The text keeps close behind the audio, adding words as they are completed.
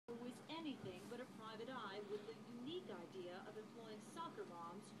soccer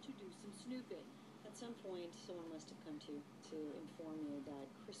moms to do some snooping. At some point, someone must have come to inform you that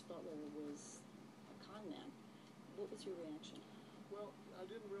Chris Butler was a con man. What was your reaction? Well, I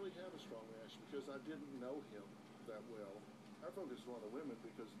didn't really have a strong reaction because I didn't know him that well. I focused on the women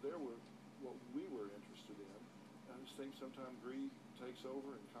because they were what we were interested in. I just think sometimes greed takes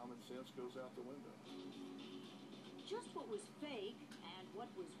over and common sense goes out the window. Just what was fake and what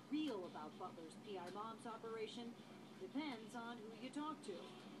was real about Butler's PI Moms operation depends on who you talk to.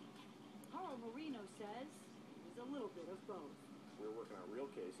 Carl Marino says it was a little bit of both. We were working on real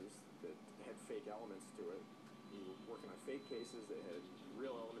cases that had fake elements to it. We were working on fake cases that had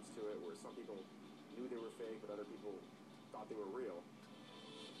real elements to it, where some people knew they were fake, but other people thought they were real.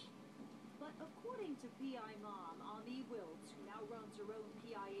 But according to PI Mom Ami Wiltz, who now runs her own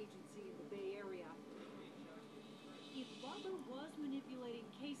PI agency in the Bay Area, if Butler was manipulating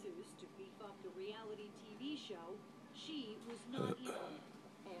cases to beef up the reality TV show, she was not in on it.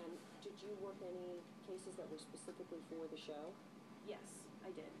 And did you work any cases that were specifically for the show? Yes,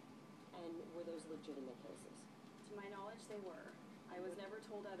 I did. And were those legitimate cases? To my knowledge, they were. I was never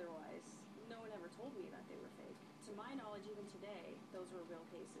told otherwise. No one ever told me that they were fake. To my knowledge, even today, those were real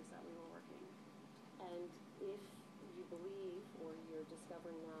cases that we were working. And if you believe, or you're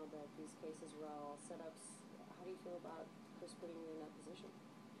discovering now that these cases were all setups, how do you feel about Chris putting you in that position?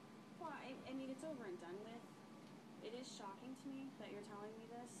 Well, I mean, it's over and done with. It is shocking to me that you're telling me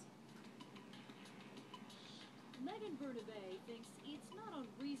this. Megan Bernabe thinks it's not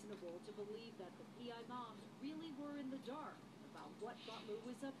unreasonable to believe that the PI moms really were in the dark about what Butler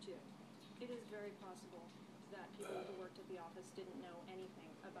was up to. It is very possible that people who worked at the office didn't know anything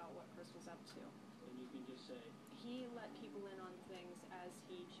about what Chris was up to. And you can just say, He let people in on things as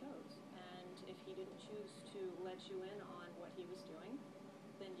he chose, and if he didn't choose to let you in on what he was doing,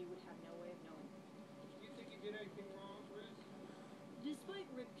 then you would have no way of knowing. do you think you did anything wrong, Chris? Despite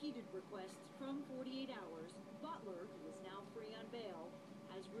repeated requests from 48 Hours, Butler, who is now free on bail,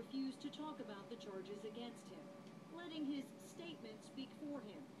 has refused to talk about the charges against him, letting his statement speak for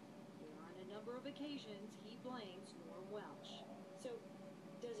him. Where on a number of occasions he blames Norm Welch. So,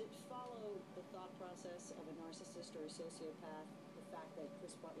 does it follow the thought process of a narcissist or a sociopath, the fact that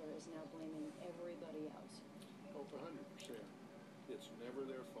Chris Butler is now blaming everybody else? Oh, 100%. It's never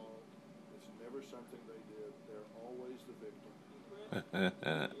their fault. It's never something they did. They're always the victim. Chris,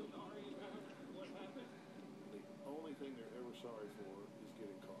 you sorry about what happened? The only thing they're ever sorry for is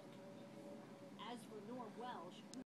getting caught. As for Norm Welch,